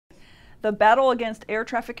The battle against air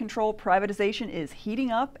traffic control privatization is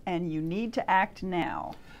heating up, and you need to act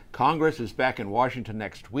now. Congress is back in Washington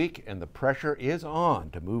next week, and the pressure is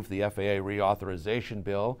on to move the FAA reauthorization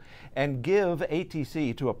bill and give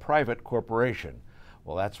ATC to a private corporation.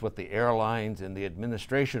 Well, that's what the airlines and the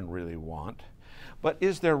administration really want. But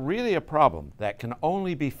is there really a problem that can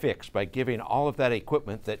only be fixed by giving all of that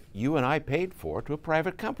equipment that you and I paid for to a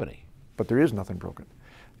private company? But there is nothing broken.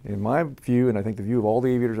 In my view, and I think the view of all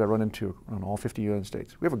the aviators I run into on all 50 United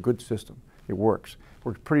States, we have a good system. It works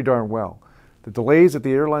pretty darn well. The delays that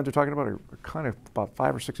the airlines are talking about are kind of about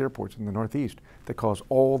 5 or 6 airports in the Northeast that cause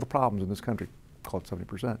all the problems in this country, call it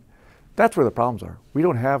 70%. That's where the problems are. We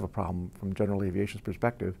don't have a problem from general aviation's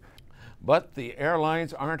perspective. But the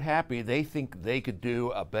airlines aren't happy. They think they could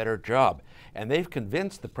do a better job. And they've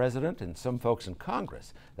convinced the president and some folks in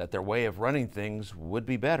Congress that their way of running things would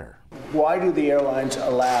be better. Why do the airlines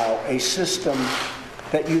allow a system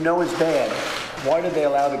that you know is bad? Why do they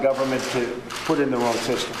allow the government to put in their own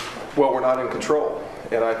system? Well, we're not in control.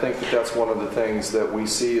 And I think that that's one of the things that we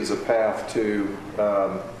see as a path to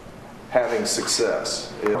having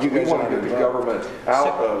success. We want to get the government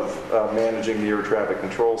out of managing the air traffic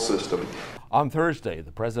control system. On Thursday,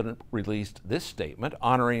 the president released this statement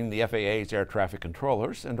honoring the FAA's air traffic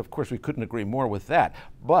controllers, and of course we couldn't agree more with that.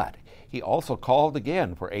 But he also called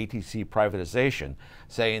again for ATC privatization,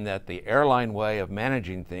 saying that the airline way of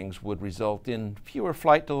managing things would result in fewer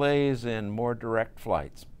flight delays and more direct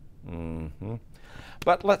flights.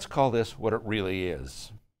 But let's call this what it really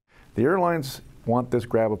is. The airlines want this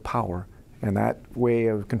grab of power and that way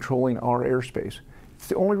of controlling our airspace. It's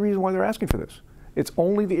the only reason why they're asking for this. It's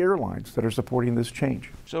only the airlines that are supporting this change.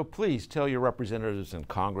 So please tell your representatives in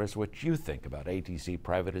Congress what you think about ATC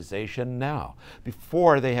privatization now,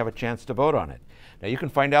 before they have a chance to vote on it. Now, you can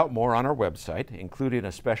find out more on our website, including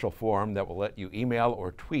a special form that will let you email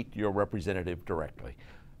or tweet your representative directly.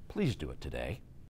 Please do it today.